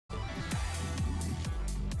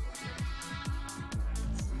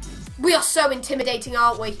We are so intimidating,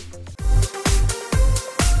 aren't we?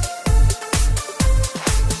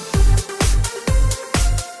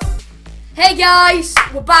 Hey guys,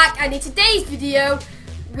 we're back, and in today's video,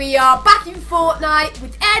 we are back in Fortnite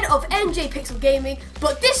with Ed of NJ Pixel Gaming,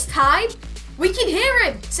 but this time, we can hear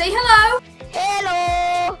him. Say hello.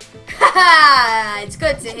 Hello. Haha, it's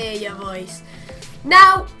good to hear your voice.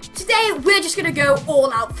 Now, today, we're just going to go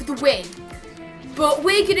all out for the win. But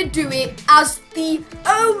we're going to do it as the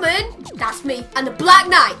Omen, that's me, and the Black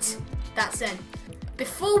Knight, that's him.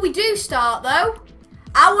 Before we do start, though,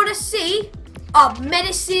 I want to see our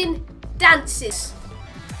medicine dances.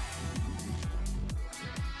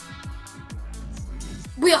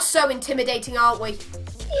 We are so intimidating, aren't we?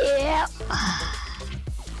 Yep.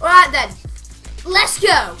 Alright then, let's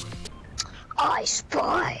go. I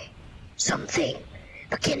spy something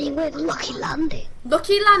beginning with Lucky Landing.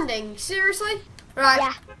 Lucky Landing? Seriously? Right.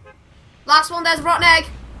 Yeah. Last one, there's a rotten egg.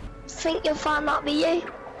 Think you'll find that be you?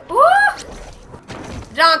 Woo!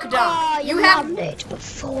 Donk. Oh, You have landed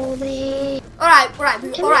before me. Alright,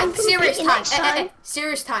 serious you time. next time?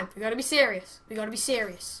 Serious time. We gotta be serious. We gotta be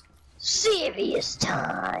serious. Serious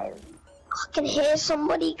time. I can hear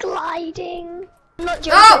somebody gliding. I'm not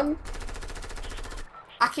Oh!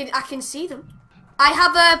 joking. I can see them. I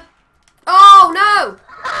have a Oh no!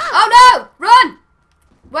 Oh no! Run!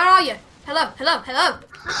 Where are you? Hello.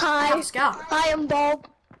 Hi. Scout. I am Bob.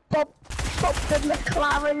 Bob the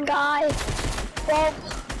McLaren guy. Bob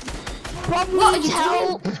What needs are you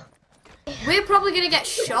help. doing? We're probably gonna get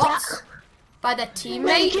shot by their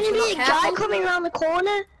teammate. There's gonna if we're be a not guy careful. coming around the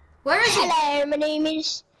corner. Where is he? Hello, my name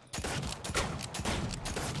is.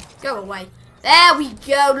 Go away. There we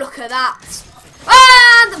go. Look at that.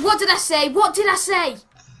 And what did I say? What did I say?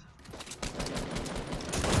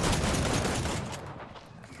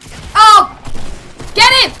 Oh!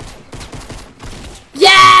 Get him!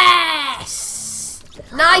 Yes!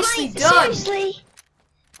 Nicely Right, done. Seriously,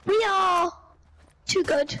 we are too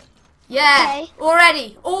good. Yeah. Okay.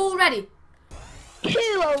 Already.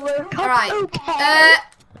 Two over. Alright. Okay.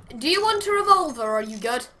 Do you want a revolver or are you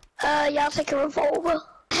good? Yeah, I'll take a revolver.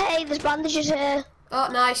 Hey, there's bandages here. Oh,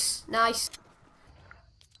 nice.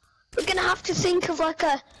 We're gonna have to think of like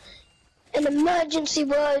an emergency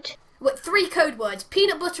word. Wait, 3 code words.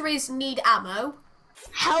 Peanut butter is need ammo.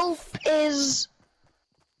 Help is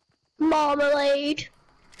marmalade.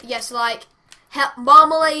 Yes, like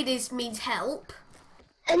marmalade means help.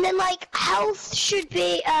 And then like health should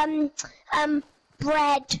be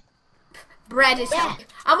bread. Bread is Yeah. help.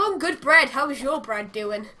 I'm on good bread. How's your bread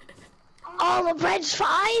doing? Oh, my bread's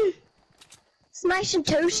fine. It's nice and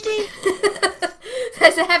toasty.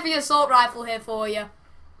 There's a heavy assault rifle here for you.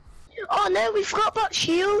 Oh no, we forgot about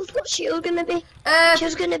shield. What's shield gonna be?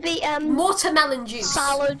 Shield's gonna be Watermelon juice.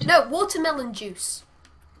 salad. No, watermelon juice.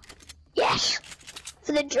 Yes,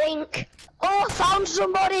 for the drink. Oh, I found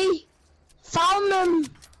somebody. Found them.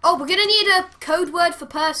 Oh, we're gonna need a code word for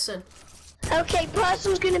person. Okay,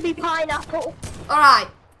 person's gonna be pineapple. Alright.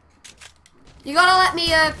 You gotta let me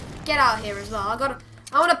get out here as well.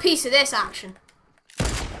 I want a piece of this action.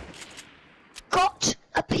 Got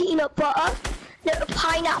a peanut butter. No, a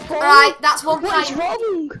pineapple. Alright, that's one What is pineapple.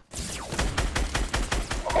 wrong?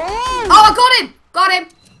 Oh, Oh, Got him!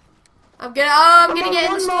 I'm gonna get in the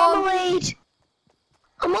one storm. marmalade.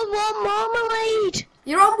 I'm on one marmalade.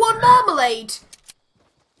 You're on one marmalade.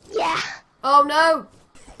 Yeah. Oh no.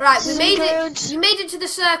 Right, we This made is it. You made it to the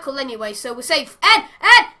circle anyway, so we're safe. N!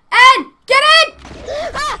 Get in!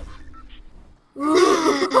 Ah!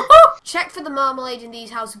 Check for the marmalade in these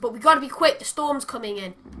houses, but we gotta be quick. The storm's coming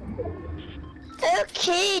in.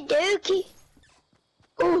 Okay, dokie.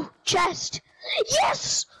 Oh, chest.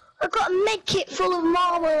 Yes! I got a med kit full of A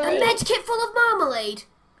marmalade. med kit full of marmalade.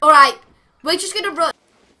 Alright, we're just gonna run.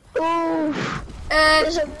 Oh,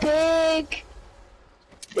 there's a big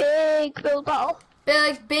build battle.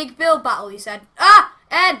 Big build battle, you said.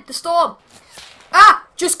 Ed, the storm.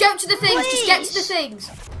 Just go to the things. Just get to the things.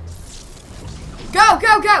 Go.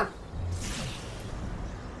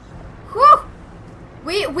 Whew.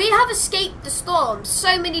 We have escaped the storm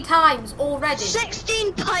so many times already.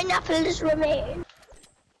 16 pineapples remain.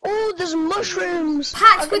 Oh, there's mushrooms.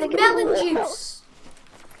 Packed I'm with gonna get melon them all. juice.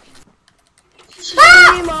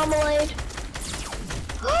 Marmalade.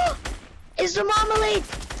 Is the marmalade?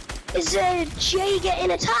 Is Jay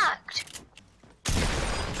getting attacked?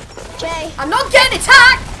 Jay, I'm not getting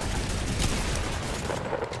attacked.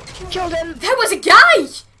 killed him. There was a guy.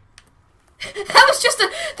 That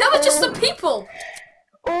was just some people.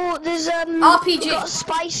 Oh, there's RPG. got a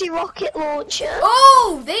spicy rocket launcher.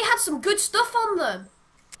 Oh, they had some good stuff on them.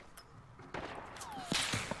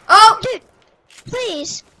 Oh, Dude,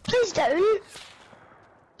 please Please don't.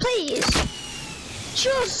 Please.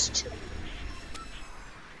 Just.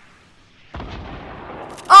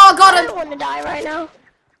 Oh, got I him. don't want to die right now.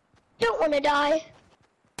 Don't want to die.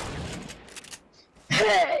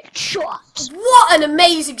 Headshot. What an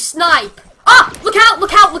amazing snipe. Ah, look out,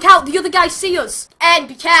 look out, look out. The other guys see us. And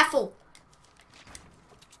be careful.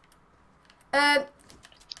 En,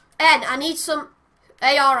 I need some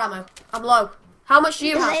AR ammo. I'm low. How much do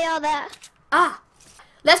you have? They are there. Ah,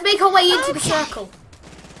 let's make our way into the circle.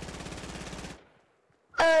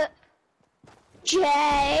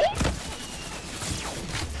 Jay?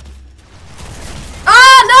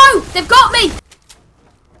 Ah, no! They've got me!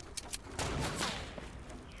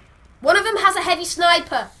 One of them has a heavy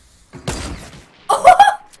sniper. Oh,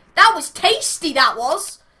 that was tasty, that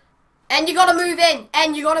was. And you gotta move in.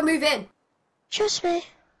 And you gotta move in. Trust me.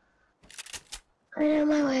 I know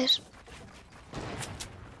my ways.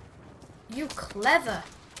 You clever.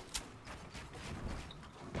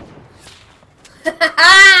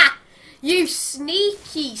 You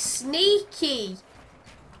sneaky, sneaky.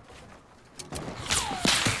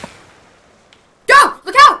 Go!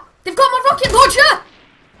 Look out! They've got my rocket launcher!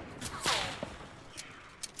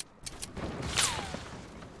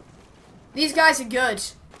 These guys are good.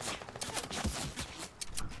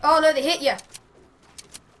 Oh no, they hit you.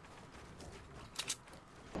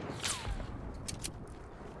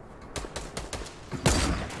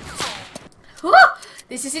 Woo!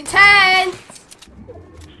 This is intense!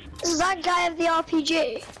 Does that guy have the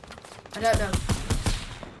RPG? I don't know.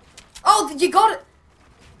 Oh, you got it!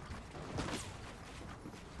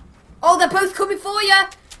 Oh, they're both coming for you!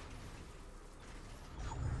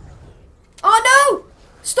 Oh no!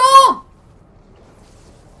 Storm!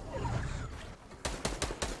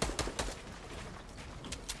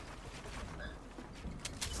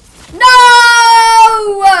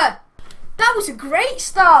 No! That was a great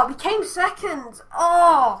start. We came second.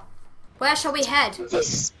 Oh. Where shall we head?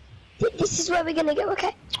 This is where we're gonna go,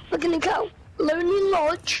 okay? We're gonna go. Lonely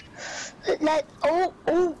Lodge. Oh.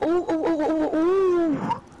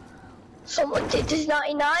 Someone did this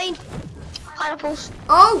 99. Pineapples.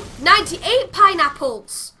 Oh, 98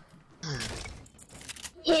 pineapples.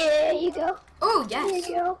 Here you go. Oh, Here yes.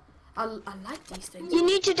 you go. I like these things. You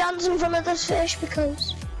need to dance in front of this fish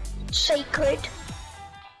because it's sacred.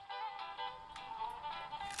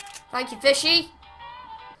 Thank you, fishy.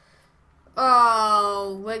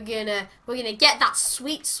 Oh, we're gonna get that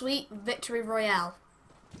sweet, sweet Victory Royale.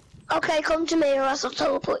 Okay, come to me or else I'll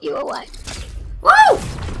teleport you away. Woo!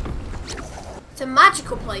 It's a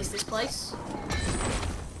magical place, this place.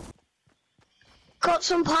 Got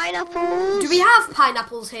some pineapples. Do we have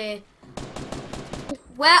pineapples here?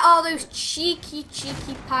 Where are those cheeky,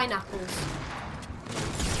 cheeky pineapples?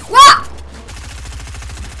 What?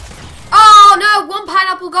 Oh no, one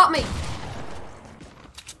pineapple got me.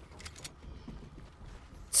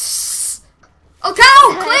 Okay,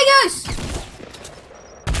 clingers!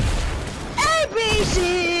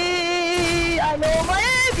 ABC! I know my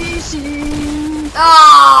ABC!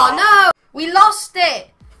 Oh no! We lost it!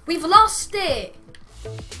 We've lost it!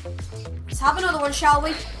 Let's have another one, shall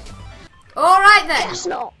we? Alright then. Guess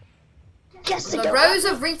not. Guess The Rose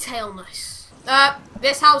of Retailness.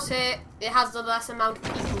 This house here, it has the less amount of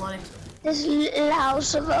people on it. This little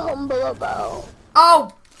house of a humble abode.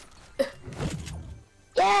 Oh!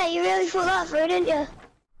 Yeah, you really thought that through, didn't you?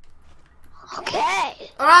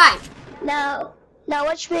 Okay. Alright. Now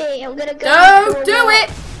watch me. I'm gonna go. Don't do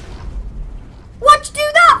it! What'd you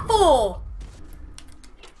do that for?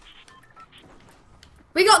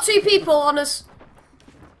 We got 2 people on us.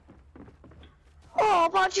 Oh,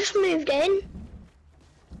 but I just moved in.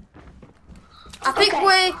 I think Okay,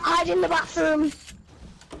 we're... hide in the bathroom.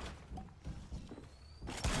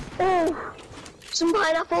 Oh, some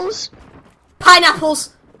pineapples.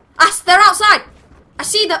 Pineapples! They're outside! I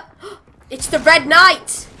see them! It's the Red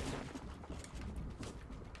Knight!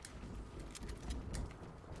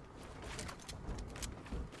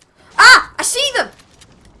 Ah! I see them!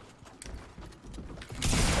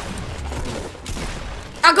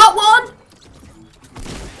 I got one!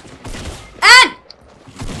 And!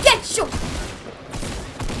 Get shot!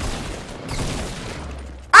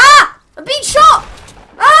 Ah! I'm being shot!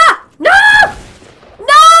 Ah! No!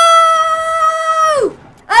 No!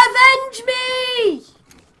 Avenge me!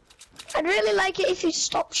 I'd really like it if you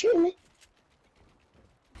stopped shooting me.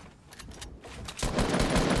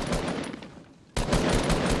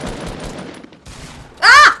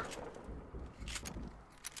 Ah!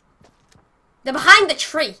 They're behind the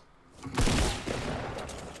tree.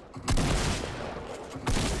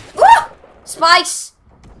 Ooh! Spice!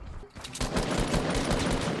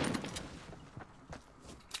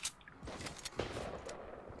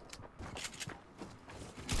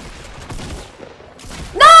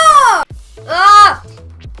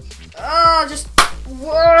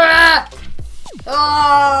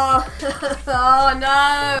 Oh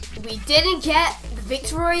no! We didn't get the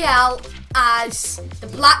Victory Royale as the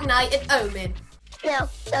Black Knight and Omen. No,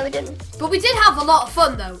 we didn't. But we did have a lot of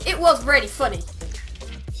fun though. It was really funny.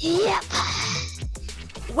 Yep.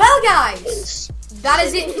 Well guys, that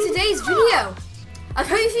is it for today's video. I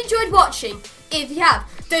hope you enjoyed watching. If you have,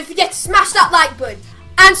 don't forget to smash that like button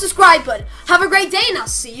and subscribe button. Have a great day and I'll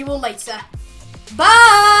see you all later. Bye!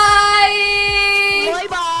 Bye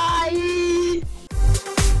bye!